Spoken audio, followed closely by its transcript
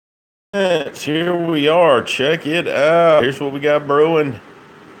Here we are. Check it out. Here's what we got brewing.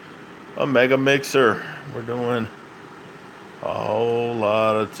 A mega mixer. We're doing a whole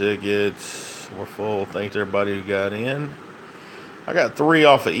lot of tickets. We're full. Thanks everybody who got in. I got 3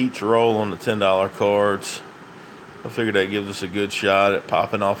 off of each roll on the $10 cards. I figured that gives us a good shot at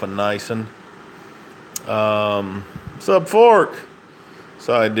popping off a nice one. Sub Fork.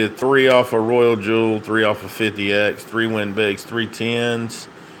 So I did 3 off of Royal Jewel, 3 off of 50X, 3 win bigs, 3 10s,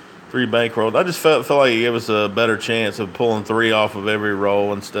 3 bankrolls. I just felt like it gave us a better chance of pulling 3 off of every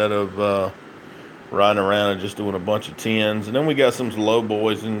roll instead of riding around and just doing a bunch of 10s. And then we got some low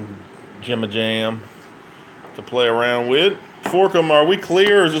boys and Jimma Jam to play around with. Fork 'em, are we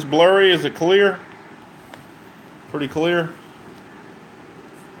clear? Is this blurry? Is it clear? Pretty clear.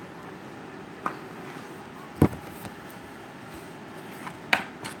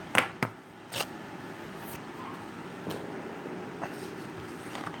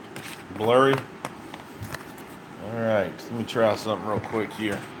 Blurry. All right, let me try something real quick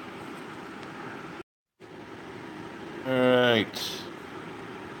here. All right.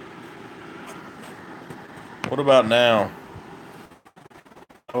 What about now?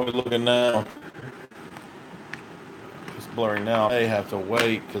 How are we looking now? It's blurry now. I may have to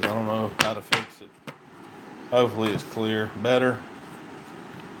wait because I don't know how to fix it. Hopefully it's clear. Better?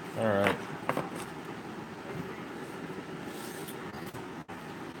 All right.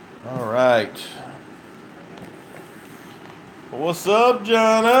 All right. What's up,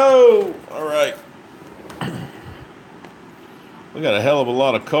 John-O? All right. We got a hell of a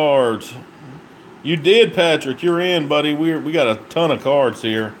lot of cards. You did, Patrick. You're in, buddy. We got a ton of cards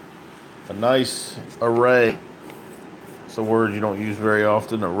here. A nice array. It's a word you don't use very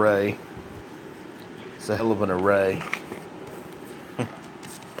often, array. It's a hell of an array.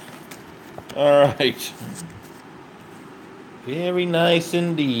 All right. Very nice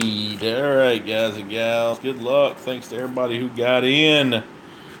indeed. All right, guys and gals. Good luck. Thanks to everybody who got in.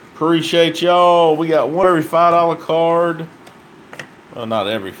 Appreciate y'all. We got one every $5 card. Well, not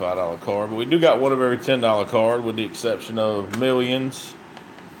every $5 card, but we do got one of every $10 card, with the exception of millions.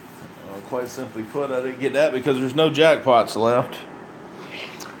 Quite simply put, I didn't get that because there's no jackpots left.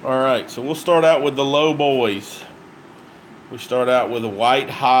 All right, so we'll start out with the low boys. We start out with white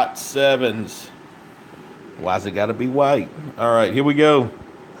hot 7s. Why's it got to be white? All right, here we go.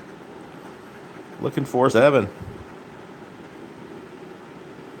 Looking for 7.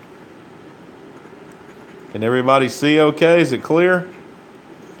 Can everybody see okay? Is it clear?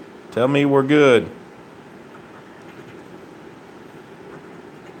 Tell me we're good.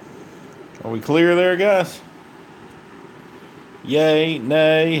 Are we clear there, guys? Yay,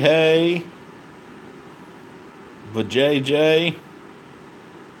 nay, hey. VJJ.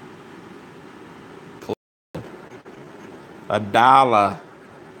 $1,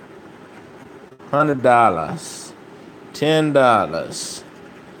 $100, $10,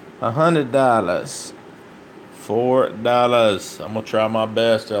 $100, $4. I'm gonna try my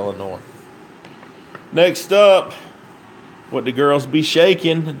best, Eleanor. Next up, what the girls be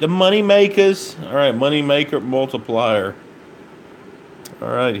shaking? The money makers. All right, money maker multiplier. All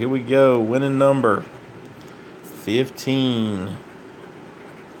right, here we go. Winning number 15,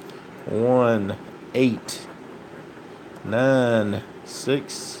 1, 8, 9,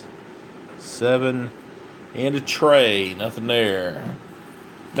 6, 7, and a tray. Nothing there.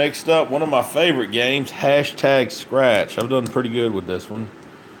 Next up, one of my favorite games, hashtag Scratch. I've done pretty good with this one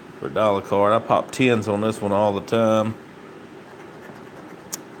for $1 card. I pop 10s on this one all the time.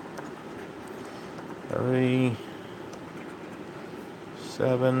 3,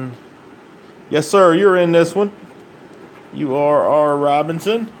 7. Yes, sir, you're in this one. You are R.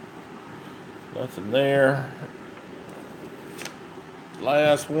 Robinson. Nothing there.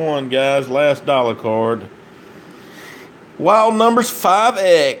 Last one, guys. Last $1 card. Wild numbers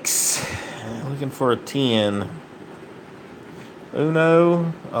 5X. Looking for a 10.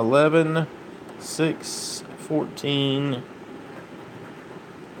 Uno, 11, 6, 14,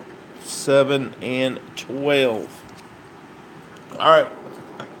 7, and 12. All right.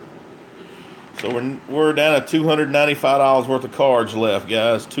 So we're down at $295 worth of cards left,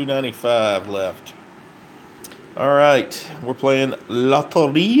 guys. $295 left. All right. We're playing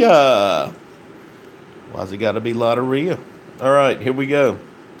Lotteria. Why's it got to be Lotteria? All right, here we go.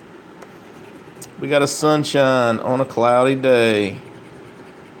 We got a sunshine on a cloudy day.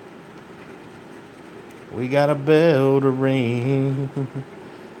 We got a bell to ring.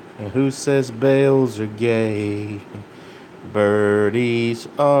 And who says bells are gay? Birdies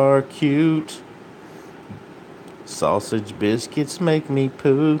are cute. Sausage biscuits make me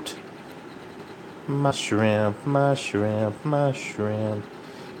poot. My shrimp, my shrimp, my shrimp.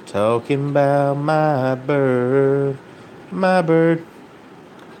 Talking about my bird. My bird.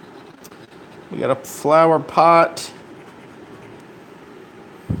 We got a flower pot.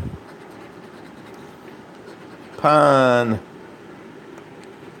 Pine.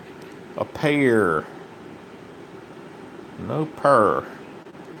 A pear. No purr.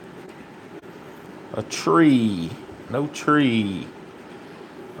 A tree. No tree.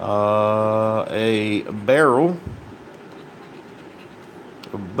 A barrel.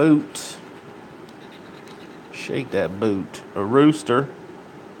 A boot. Shake that boot. A rooster.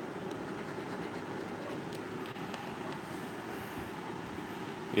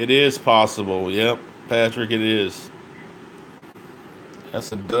 It is possible. Yep, Patrick, it is.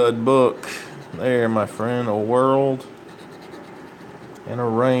 That's a dud book. There, my friend. A world and a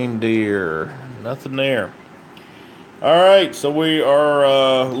reindeer. Nothing there. All right, so we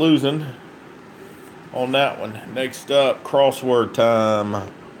are losing on that one. Next up, crossword time.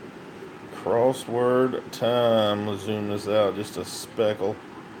 Crossword time. Let's zoom this out just a speckle.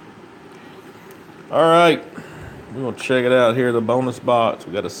 All right, we're going to check it out here, the bonus box.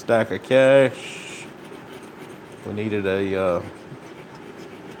 We got a stack of cash. We needed a...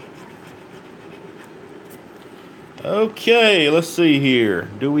 Okay, let's see here.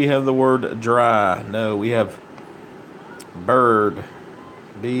 Do we have the word dry? No, we have bird.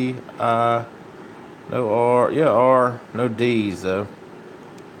 B-I... No R. Yeah, R. No D's, though.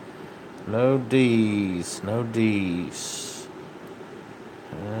 No D's. No D's.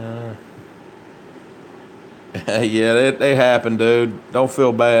 Yeah, they happen, dude. Don't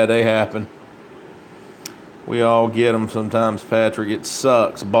feel bad. They happen. We all get them sometimes, Patrick. It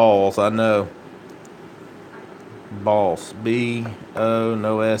sucks. Balls, I know. Balls. B-O.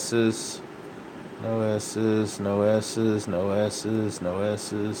 No S's. No S's. No S's. No S's. No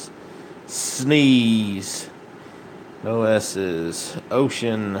S's. Sneeze. No S's.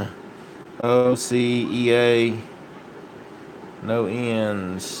 Ocean. O-C-E-A. No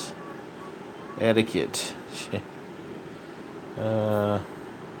N's. Etiquette. Wait a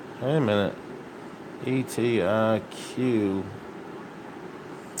minute. E-T-I-Q.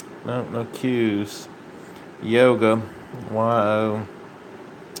 No Q's. Yoga. Y-O.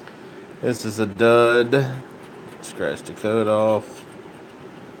 This is a dud. Scratch the code off.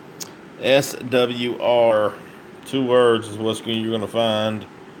 S-W-R. 2 words is what you're going to find.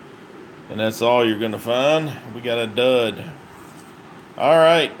 And that's all you're going to find. We got a dud. All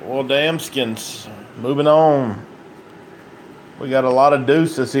right. Well, damskins. Moving on. We got a lot of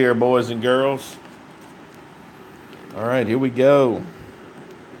deuces here, boys and girls. All right, here we go.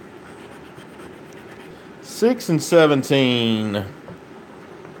 6 and 17.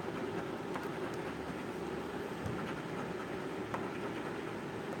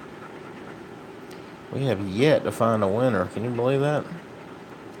 We have yet to find a winner. Can you believe that?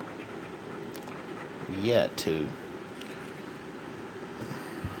 Yet to.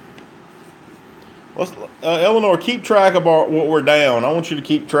 Eleanor, keep track of what we're down. I want you to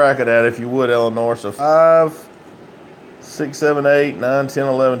keep track of that if you would, Eleanor. So 5, 6, 7, 8, 9, 10,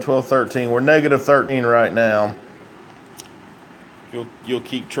 11, 12, 13. We're negative 13 right now. You'll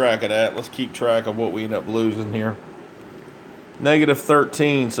keep track of that. Let's keep track of what we end up losing here. Negative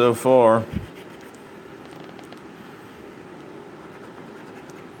 13 so far.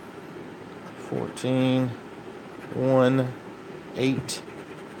 14, 1, 8,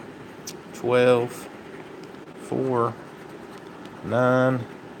 12, 4, 9,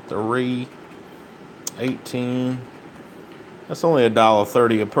 3, 18. That's only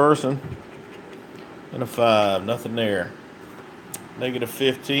 $1.30 a person. And a 5. Nothing there. Negative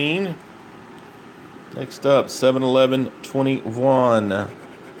 15. Next up, 7, 11, 21.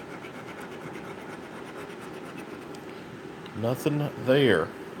 Nothing there.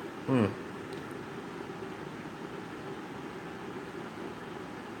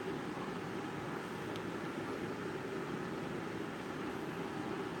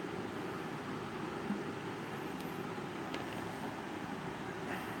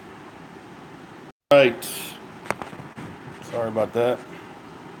 Right. Sorry about that.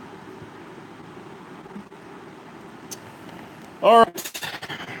 All right.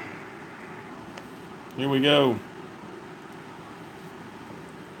 Here we go.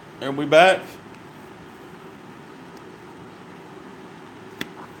 Are we back?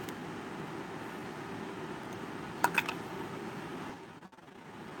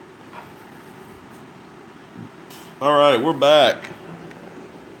 All right, we're back.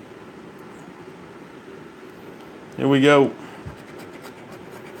 Here we go.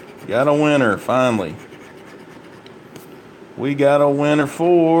 Got a winner, finally. We got a winner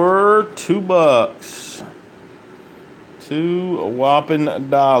for $2. $2. $2 whopping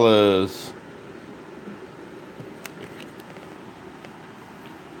dollars.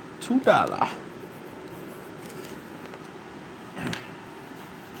 $2.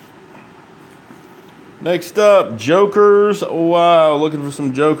 Next up, Jokers. Wow, looking for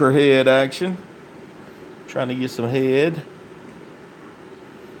some Joker head action. Trying to get some head.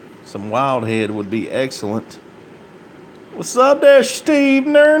 Some wild head would be excellent. What's up there, Steve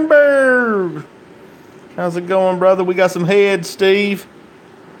Nurnberg? How's it going, brother? We got some head, Steve.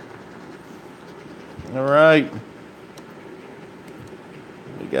 All right.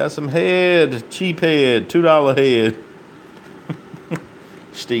 We got some head. Cheap head. $2 head.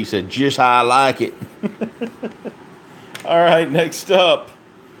 Steve said, just how I like it. All right, next up.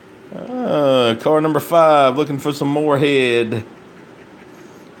 Card number 5. Looking for some more head.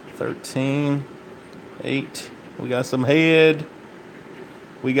 13. 8. We got some head.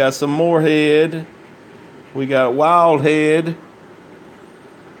 We got some more head. We got wild head.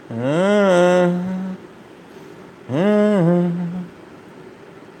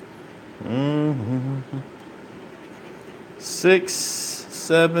 6,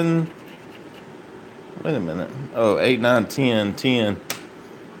 7. Wait a minute. Oh, 8, 9, 10.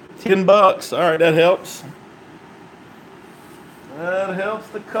 $10. All right, that helps. That helps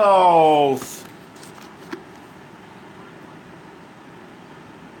the cause.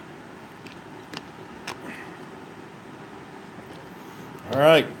 All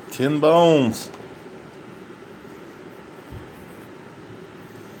right, 10 bones.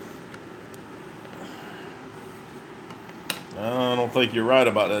 I don't think you're right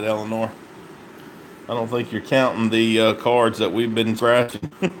about that, Eleanor. I don't think you're counting the cards that we've been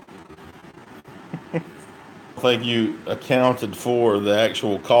scratching. I think you accounted for the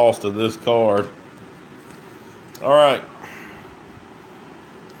actual cost of this card. All right.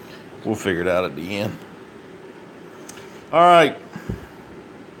 We'll figure it out at the end. All right.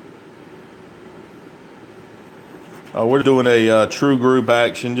 We're doing a true group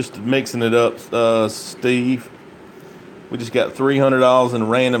action, just mixing it up, Steve. We just got $300 in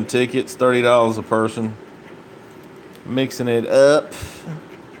random tickets, $30 a person. Mixing it up.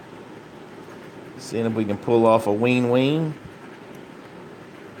 Seeing if we can pull off a ween.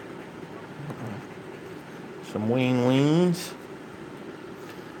 Some wings.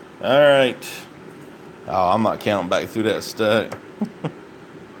 All right. Oh, I'm not counting back through that stack.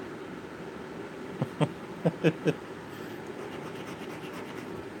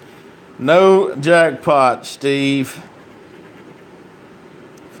 No jackpot, Steve.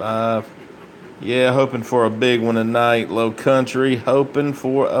 5. Yeah, hoping for a big one tonight. Low country, hoping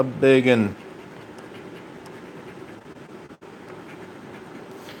for a big one.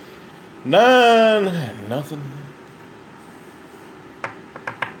 9. Nothing.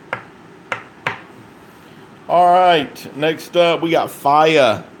 All right. Next up, we got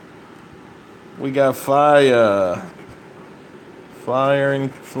fire. Fire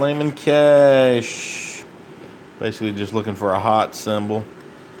and flaming cash. Basically just looking for a hot symbol.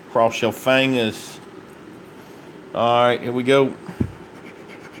 Cross your fingers. All right, here we go.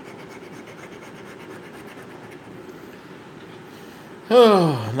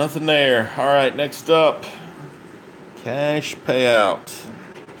 Oh, nothing there. All right, next up. Cash payout.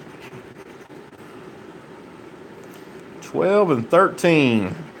 12 and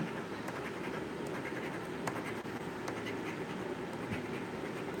 13.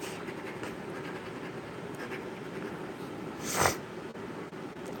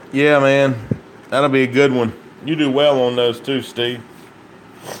 Yeah, man. That'll be a good one. You do well on those too, Steve.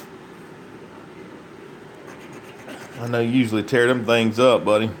 I know you usually tear them things up,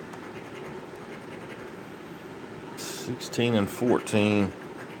 buddy. 16 and 14.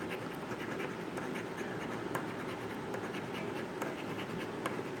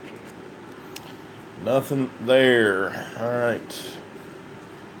 Nothing there. All right.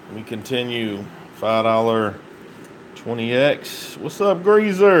 We continue. $5 20X. What's up,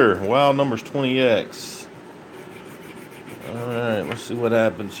 Greaser? Wild numbers 20X. All right, let's see what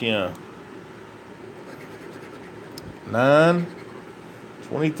happens here. 9,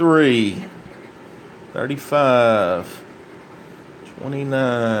 23, 35,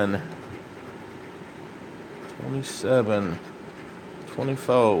 29, 27,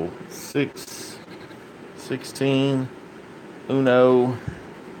 24, 6, 16, Uno,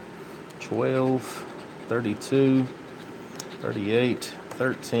 12, 32, 38,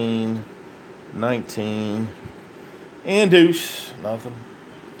 13, 19, and deuce. Nothing.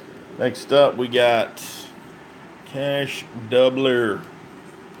 Next up, we got cash doubler.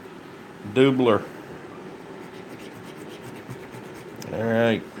 All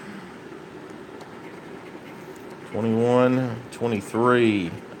right. 21,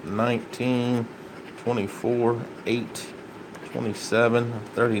 23, 19, 24, 8, 27,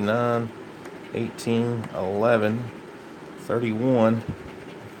 39, 18, 11, 31,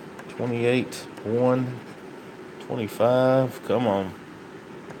 28, 1, 25, come on,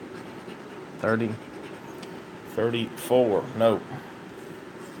 30, 34, nope.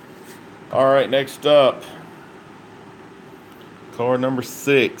 All right, next up, card number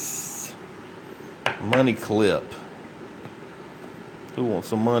 6, money clip. Who wants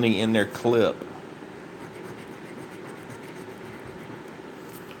some money in their clip?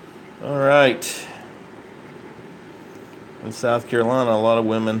 All right. In South Carolina, a lot of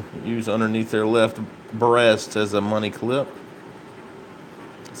women use underneath their left breast as a money clip.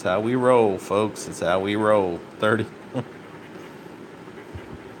 It's how we roll, folks. It's how we roll. 30.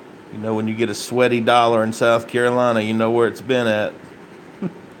 You know, when you get a sweaty dollar in South Carolina, you know where it's been at.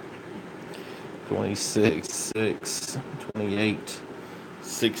 26, 6, 28,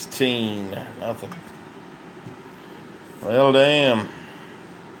 16, nothing. Well, damn.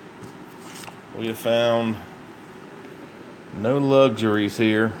 We have found no luxuries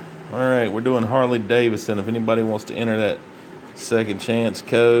here. All right, we're doing Harley Davidson. If anybody wants to enter that second chance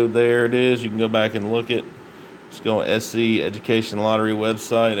code, there it is. You can go back and look it. Just go on SC Education Lottery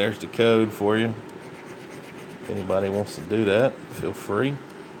website. There's the code for you. If anybody wants to do that, feel free.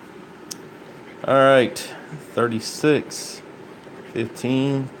 All right, 36,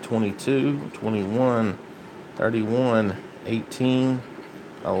 15, 22, 21, 31, 18,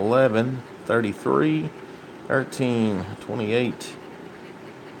 11, 33, 13, 28,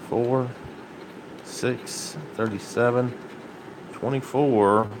 4, 6, 37,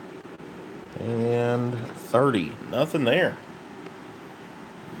 24, and 30. Nothing there.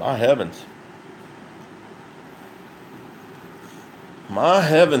 My heavens. My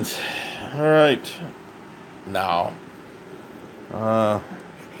heavens. All right. No.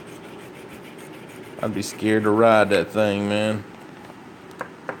 I'd be scared to ride that thing, man.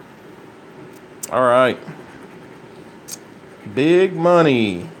 All right. Big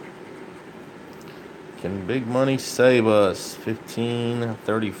money. Can big money save us? 15,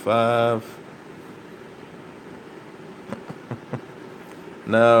 35.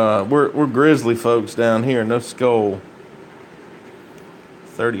 No, we're grizzly folks down here. No skull.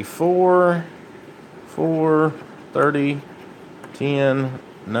 34, 4, 30, 10,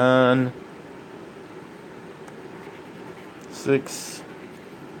 9, 6,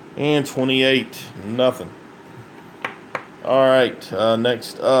 and 28. Nothing. All right,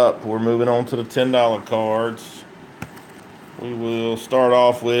 next up, we're moving on to the $10 cards. We will start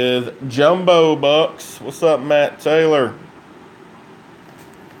off with Jumbo Bucks. What's up, Matt Taylor?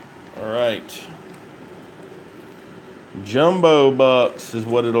 All right. Jumbo Bucks is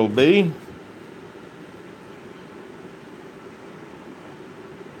what it'll be.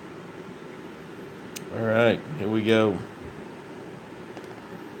 All right, here we go.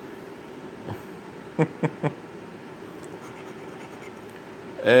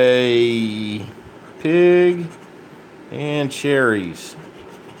 A pig and cherries.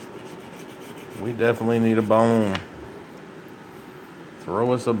 We definitely need a bone.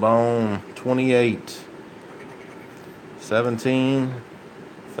 Throw us a bone. 28, 17,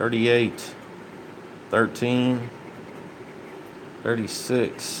 38, 13,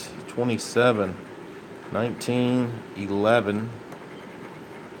 36, 27, 19, 11,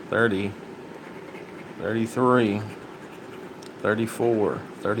 30, 33, 34,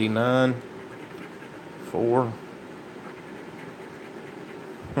 39, 4,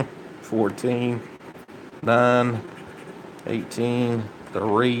 14, 9, 18,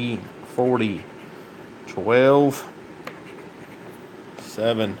 3, 40, 12,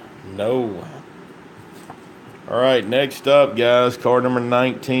 7, no. All right, next up, guys, card number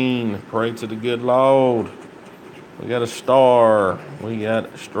 19. Pray to the good Lord. We got a star. We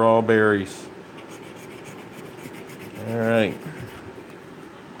got strawberries. All right.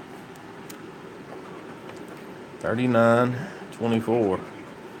 39, 24,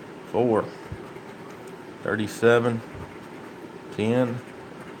 4, 37, 10,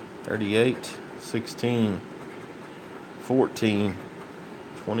 38, 16, 14,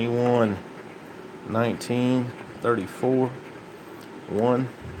 21, 19, 34, 1,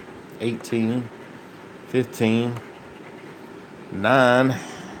 18, 15, 9,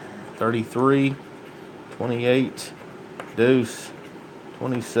 33, 28, deuce,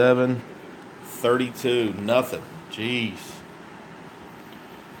 27, 32, nothing. Jeez.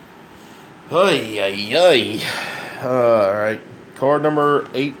 Hey, hey, hey. All right. Card number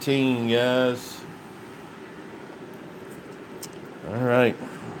 18, guys. All right.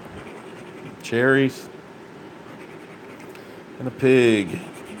 Cherries. and a pig.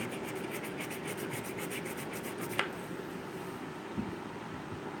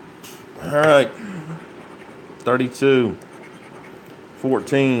 All right. 32,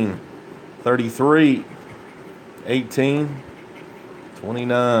 14, 33, 18,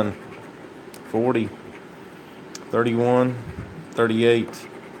 29, 40, 31, 38,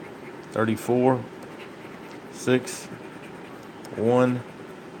 34, 6, 1,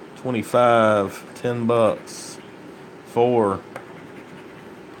 25, 10 bucks, 4,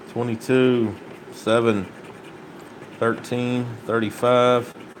 22, 7, 13,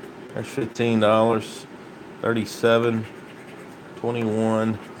 35, there's $15, 37,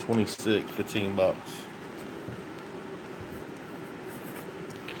 21, 26, 15 bucks.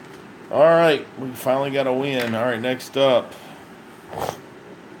 All right, we finally got a win. All right, next up.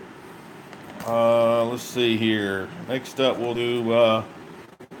 Let's see here. Next up, we'll do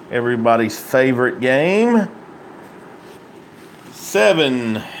everybody's favorite game.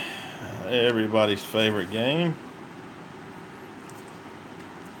 7. Everybody's favorite game.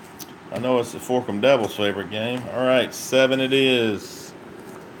 I know it's the Forkham Devil's favorite game. All right, 7 it is.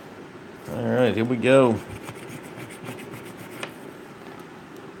 All right, here we go.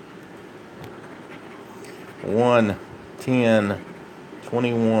 One, 10,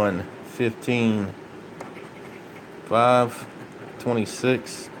 21, 15, 5,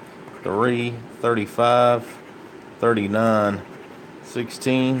 26, 3, 35, 39,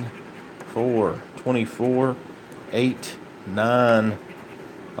 16, 4, 24, 8, 9,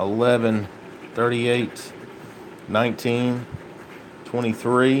 11, 38, 19,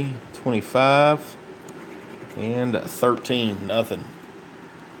 23, 25, and 13. Nothing.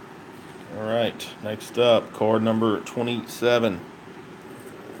 All right, next up, card number 27.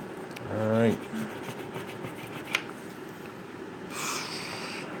 All right.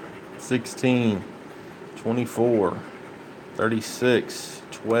 16, 24, 36,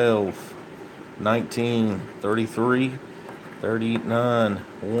 12, 19, 33, 39,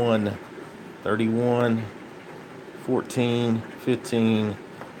 1, 31, 14, 15,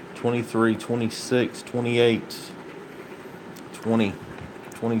 23, 26, 28, 20,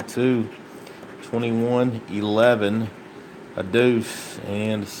 22, 21, 11, a deuce,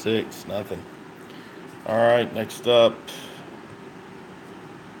 and 6, nothing. All right, next up,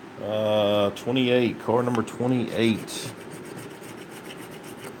 28, card number 28.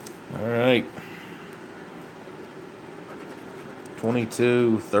 All right.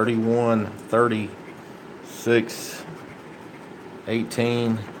 22, 31, 30, 6,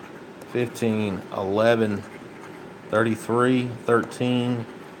 18, 15, 11, 33, 13,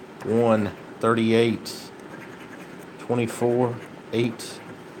 1, 38, 24, 8,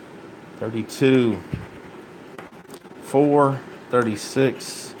 32, 4,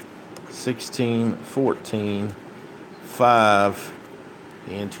 36, 16, 14, 5,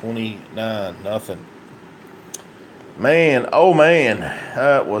 and 29. Nothing. Man, oh man,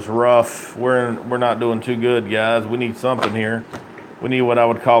 that was rough. We're not doing too good, guys. We need something here. We need what I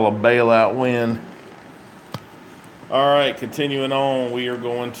would call a bailout win. All right, continuing on, we are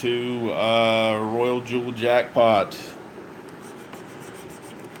going to Royal Jewel Jackpot.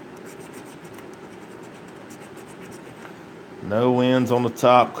 No wins on the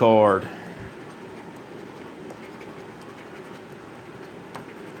top card.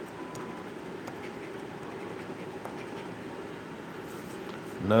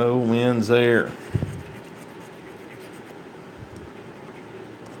 No wins there.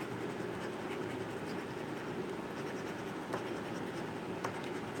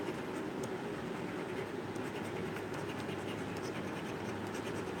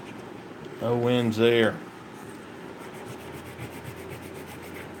 No wins there.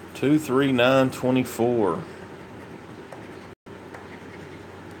 23924.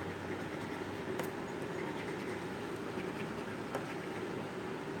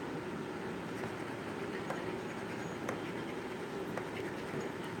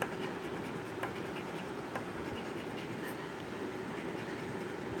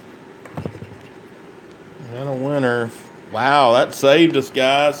 And a winner. Wow, that saved us,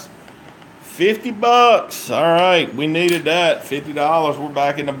 guys. 50 bucks. All right, we needed that. $50. We're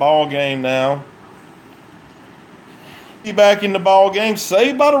back in the ball game now. Back in the ball game.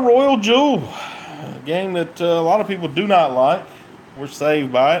 Saved by the Royal Jewel. A game that a lot of people do not like. We're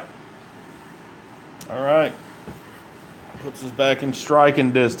saved by it. All right. Puts us back in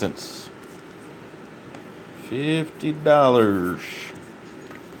striking distance. $50.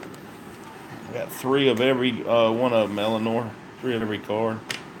 We got 3 of every one of them, Eleanor. 3 of every card.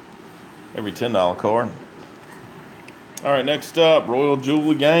 Every $10 card. All right, next up, Royal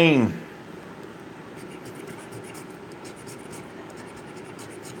Jewel again.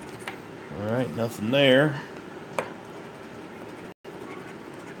 All right, nothing there.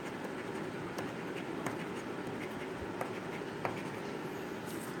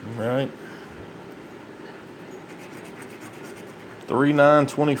 All right.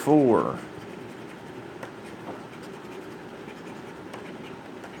 3/9/24.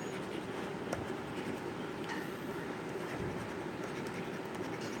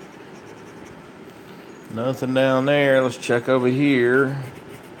 Nothing down there. Let's check over here.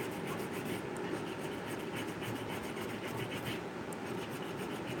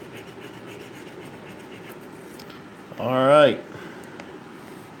 All right.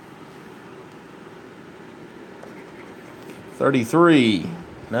 33.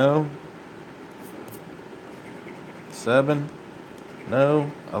 No. 7.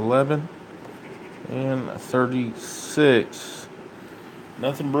 No. 11. And 36.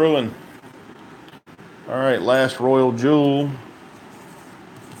 Nothing brewing. All right, last Royal Jewel.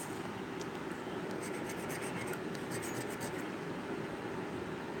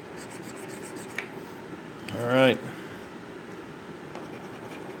 All right.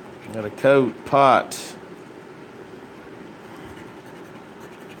 Got a coat, pot.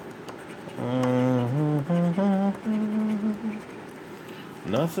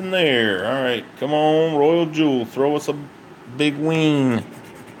 Nothing there. All right, come on, Royal Jewel. Throw us a big wing.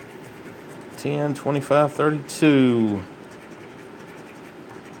 10, 25, 32.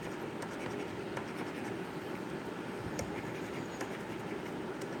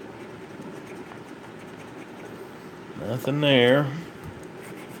 Nothing there.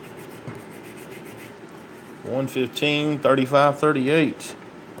 115, 35, 38.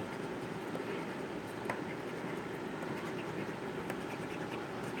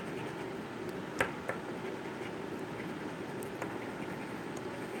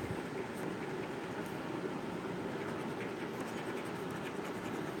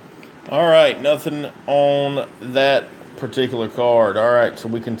 All right, nothing on that particular card. All right, so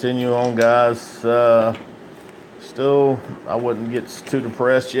we continue on, guys. Still, I wouldn't get too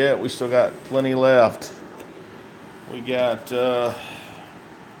depressed yet. We still got plenty left. We got 3.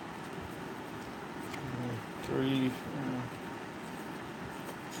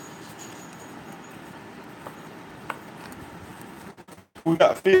 We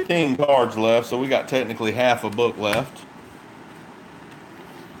got 15 cards left, so we got technically half a book left.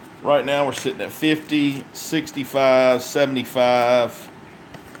 Right now we're sitting at 50, 65, 75,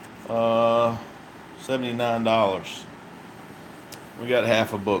 $79. We got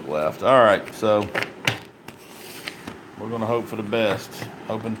half a book left. All right, so we're going to hope for the best.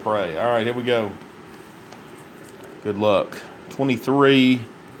 Hope and pray. All right, here we go. Good luck. 23.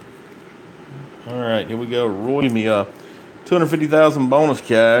 All right, here we go. Roy me up. 250,000 bonus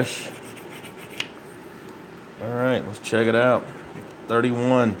cash. All right, let's check it out.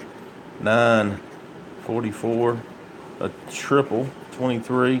 31, 9, 44, a triple,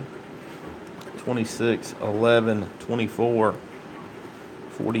 23, 26, 11, 24,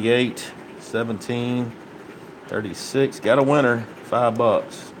 48, 17, 36. Got a winner,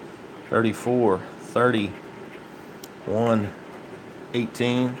 $5. 34, 30, 1,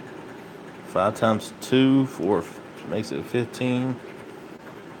 18. 5 times 2, 4 makes it 15.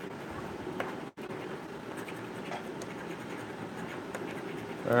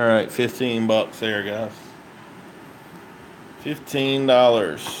 All right, $15 there, guys.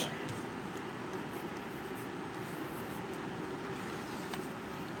 $15.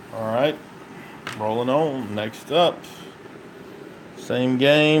 All right, rolling on. Next up, same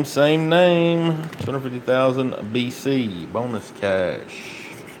game, same name. 250,000 BC bonus cash.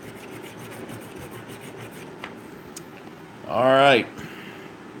 All right,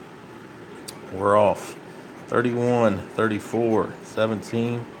 we're off. 31, 34,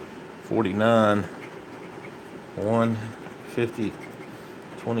 17, 49, 1, 50,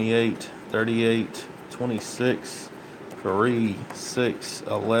 28, 38, 26, 3, 6,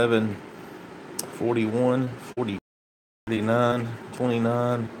 11, 41, 40, 49,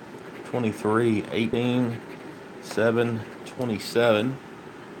 29, 23, 18, 7, 27,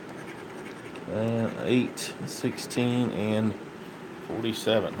 and 8, 16, and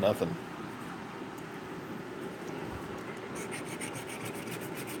 47. Nothing.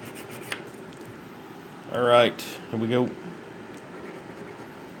 All right, here we go.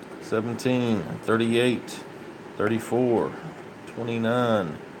 17, 38, 34,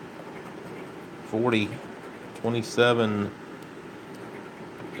 29, 40, 27,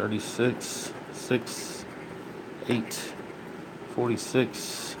 36, 6, 8,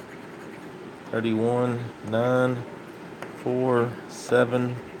 46, 31, 9, 4,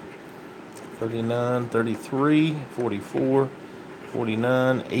 7, 39, 33, 44,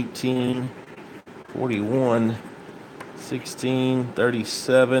 49, 18, 41, 16,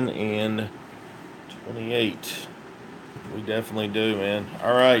 37, and 28. We definitely do, man.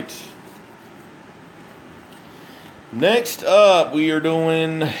 All right. Next up, we are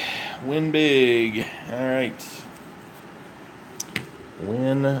doing Win Big. All right.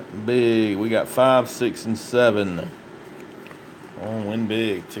 Win Big. We got 5, 6, and 7. On Win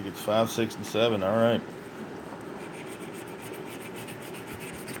Big. Tickets 5, 6, and 7. All right.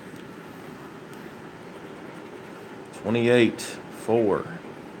 $28, 4,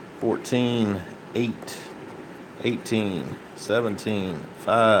 14, 8, 18, 17,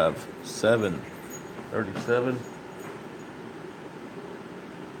 5, 7, 37.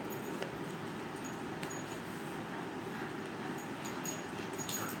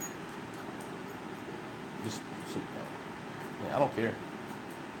 Just, yeah, I don't care.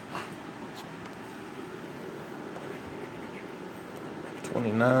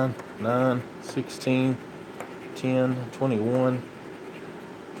 29, 9, 16, 10, 21,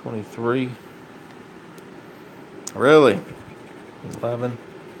 23. Really? 11,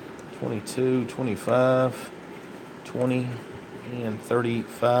 22, 25, 20, and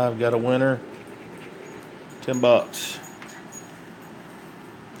 35. Got a winner. $10.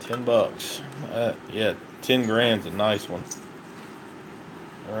 $10. Yeah, 10 grand's a nice one.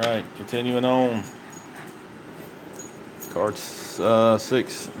 All right, continuing on. Card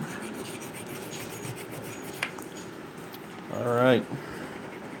 6. All right.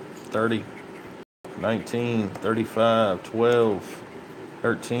 30, 19, 35, 12,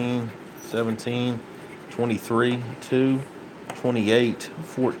 13, 17, 23, 2, 28,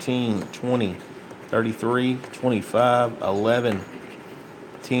 14, 20, 33, 25, 11,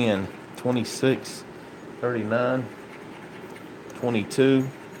 10, 26, 39, 22,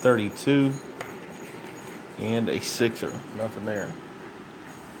 32, and a 6er. Nothing there.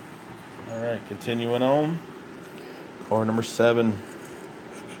 All right, continuing on. Card number 7.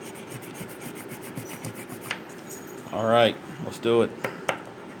 All right, let's do it.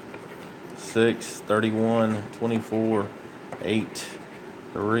 6, 31, 24, 8,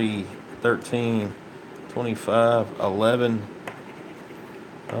 3, 13, 25, 11,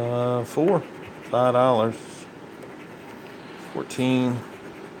 4, $5, 14,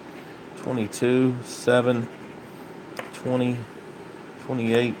 22, 7, 20,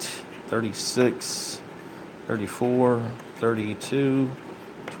 28, 36, 34, 32,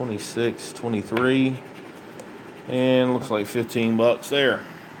 26, 23, and looks like $15 there.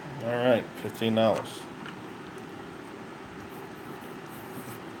 All right, $15.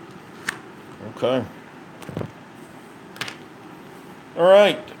 Okay. All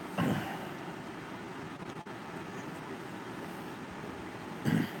right.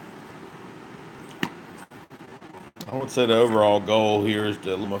 I would say the overall goal here is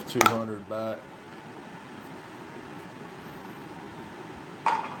to limit 200 back.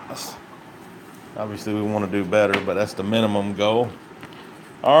 Obviously, we want to do better, but that's the minimum goal.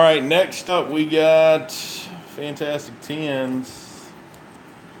 All right, next up we got Fantastic Tens.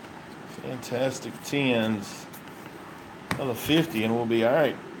 Fantastic Tens. Another 50, and we'll be all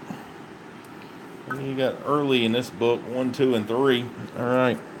right. You got early in this book, 1, 2, and 3. All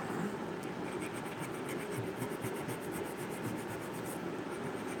right.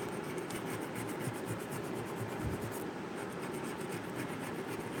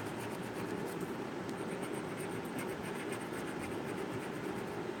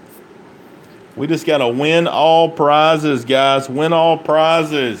 We just got to win all prizes, guys. Win all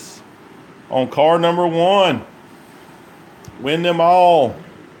prizes on card number 1. Win them all.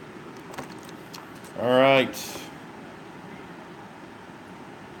 All right.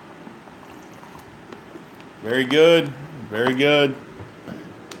 Very good. Very good.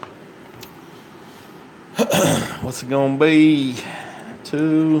 What's it going to be?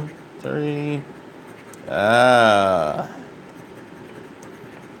 2, 3.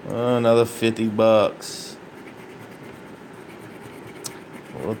 Another $50.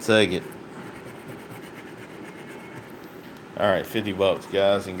 We'll take it. All right, $50,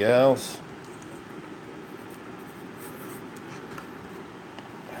 guys and gals.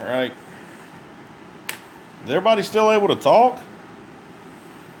 All right. Is everybody still able to talk?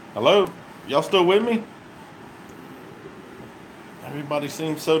 Hello? Y'all still with me? Everybody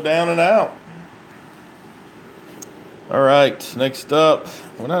seems so down and out. All right, next up.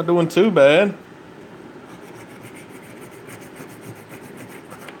 We're not doing too bad.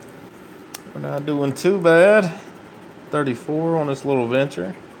 We're not doing too bad. 34 on this little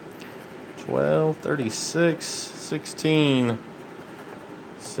venture. 12, 36, 16,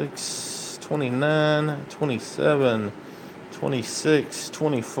 6, 29, 27, 26,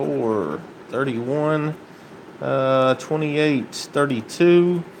 24, 31, 28,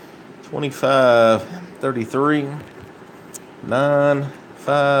 32, 25, 33, 9,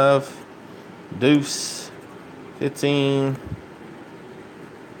 5, deuce, 15,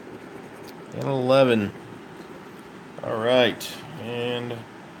 and 11. All right, and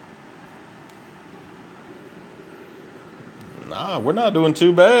we're not doing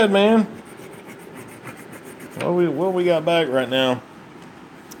too bad, man. What we got back right now?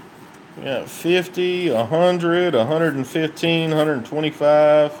 We got 50, 100, 115,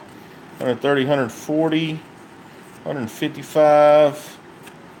 125, 130, 140, 155,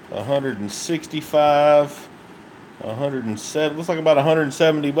 165, 107. Looks like about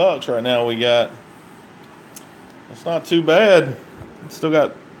 $170 right now we got. That's not too bad. Still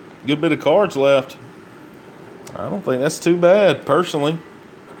got a good bit of cards left. I don't think that's too bad, personally.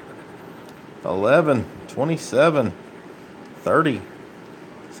 11, 27, 30,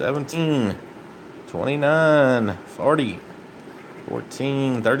 17, 29, 40,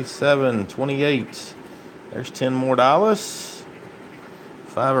 14, 37, 28. There's 10 more dollars.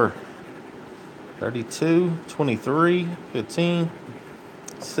 Fiver. 32, 23, 15,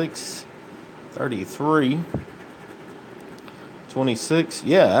 6, 33, 26.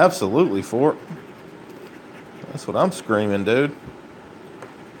 Yeah, absolutely, Fort. That's what I'm screaming, dude.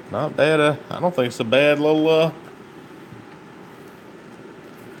 Not bad. I don't think it's a bad little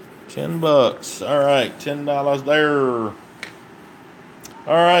 $10. All right, $10 there. All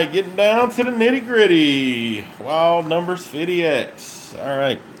right, getting down to the nitty gritty. Wild numbers 50X. All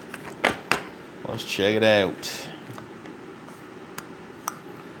right, let's check it out.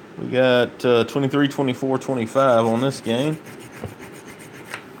 We got 23, 24, 25 on this game.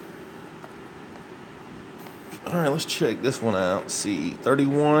 All right, let's check this one out. Let's see,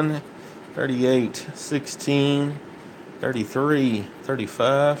 31, 38, 16, 33,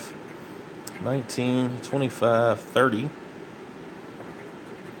 35, 19, 25, 30,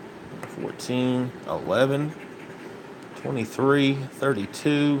 14, 11, 23,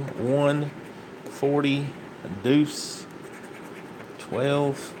 32, 1, 40, a deuce,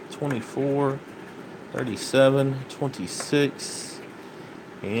 12, 24, 37, 26,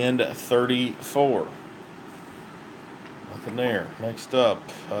 and 34. Nothing there. Next up,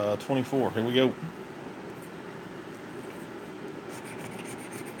 24. Here we go.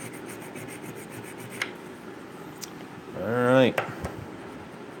 All right.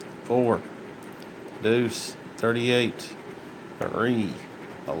 4, deuce, 38, 3,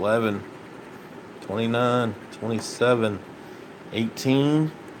 11, 29, 27,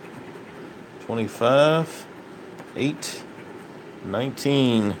 18, 25, 8,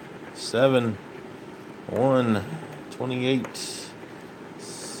 19, 7, 1, 28,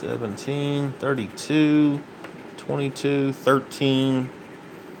 17, 32, 22, 13,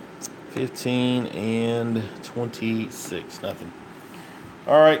 15, and 26. Nothing.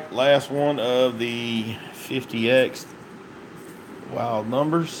 All right, last one of the 50X wild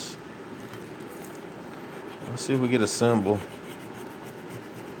numbers. Let's see if we get a symbol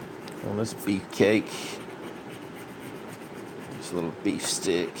on this beefcake. This little beef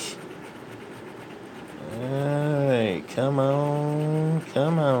stick. Hey, come on,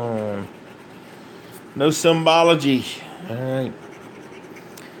 come on. No symbology. All right.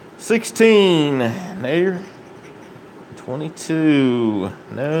 16, there. 22,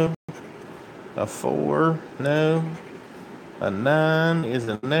 no. A 4, no. A 9 is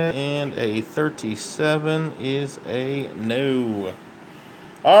a no. And a 37 is a no.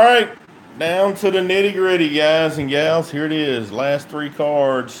 All right. Down to the nitty gritty, guys and gals. Here it is. Last 3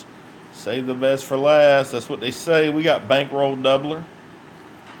 cards. Save the best for last. That's what they say. We got Bankroll Doubler.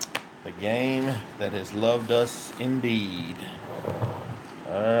 The game that has loved us indeed.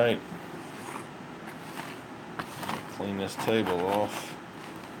 All right. Clean this table off.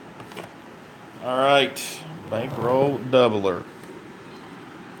 All right. Bankroll Doubler.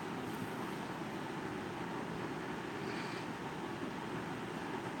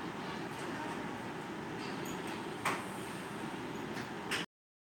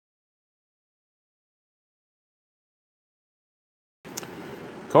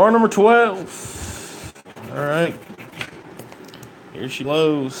 Card number 12. All right. Here she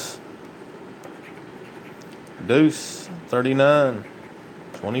blows. Deuce, 39,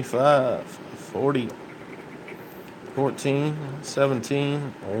 25, 40, 14, 17,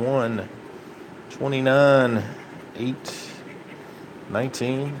 1, 29, 8,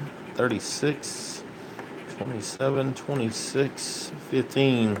 19, 36, 27, 26,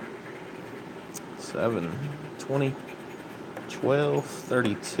 15, 7, 20, 12,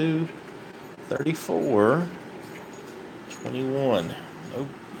 32, 34, 21. Nope.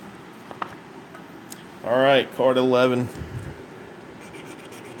 All right, card 11.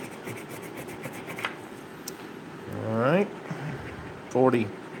 All right. 40,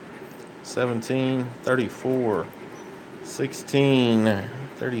 17, 34, 16,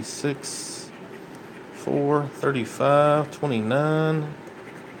 36, 4, 35, 29,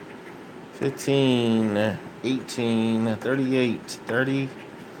 15, 18, 38, 30,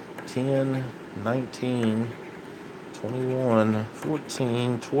 10, 19, 21,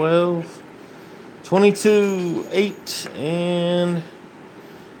 14, 12, 22, 8, and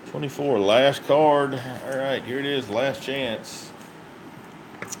 24. Last card. All right, here it is. Last chance.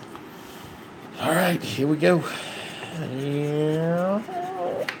 All right, here we go. Yeah.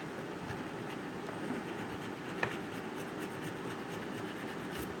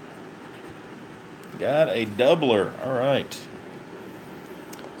 Got a doubler. All right.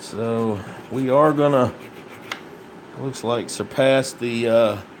 So we are gonna, looks like, surpass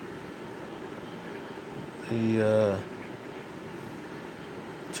the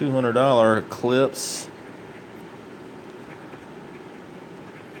 $200 eclipse.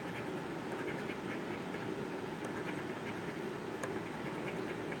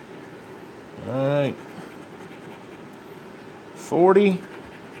 All right. 40,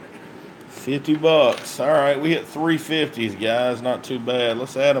 50 bucks. All right, we hit 350s, guys. Not too bad.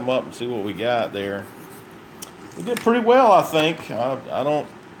 Let's add them up and see what we got there. We did pretty well, I think. I don't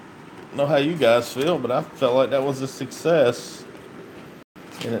know how you guys feel, but I felt like that was a success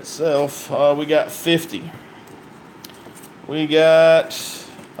in itself. We got 50. We got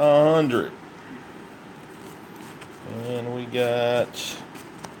 100. And we got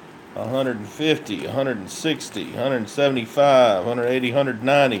 150, 160, 175, 180,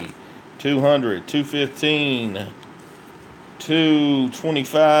 190, 200, 215,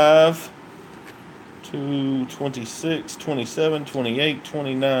 225, 226, 27, 28,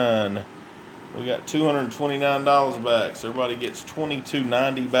 29. We got $229 back. So everybody gets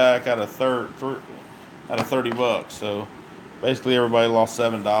 $22.90 back out of 30 bucks. So basically everybody lost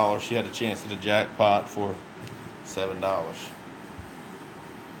 $7. She had a chance at the jackpot for $7.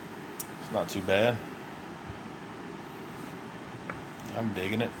 It's not too bad. I'm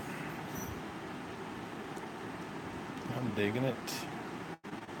digging it. I'm digging it.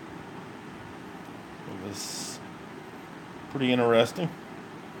 It was pretty interesting.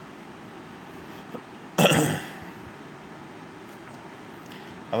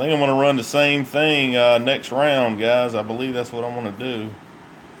 I think I'm going to run the same thing next round, guys. I believe that's what I'm going to do.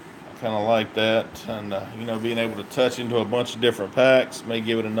 I kind of like that. And, being able to touch into a bunch of different packs. May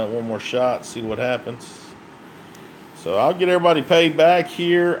give it one more shot, see what happens. So I'll get everybody paid back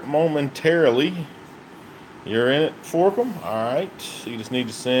here momentarily. You're in it, Forkum? All right. You just need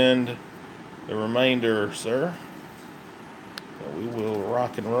to send the remainder, sir. So we will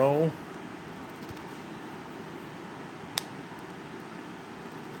rock and roll.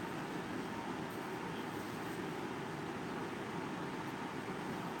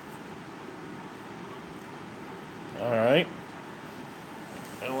 All right.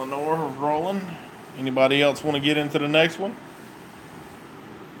 Eleanor rolling. Anybody else want to get into the next one?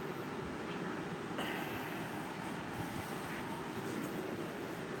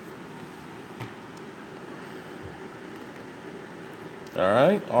 All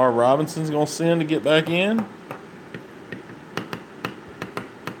right. R. Robinson's going to send to get back in.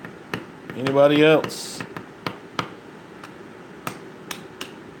 Anybody else?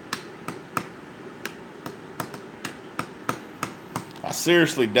 I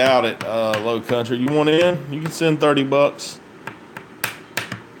seriously doubt it, Low Country. You want in? You can send 30 bucks.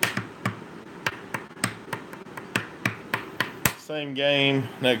 Same game,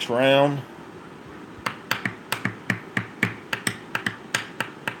 next round.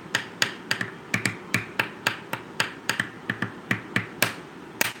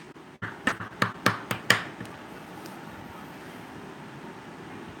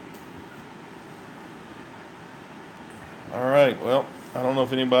 All right, well, I don't know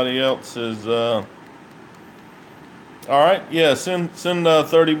if anybody else is, all right, yeah, send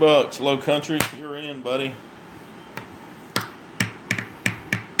 30 bucks, Low Country. You're in, buddy.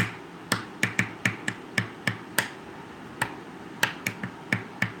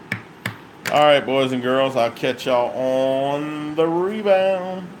 All right, boys and girls, I'll catch y'all on the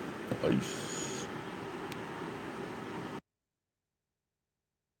rebound. Peace.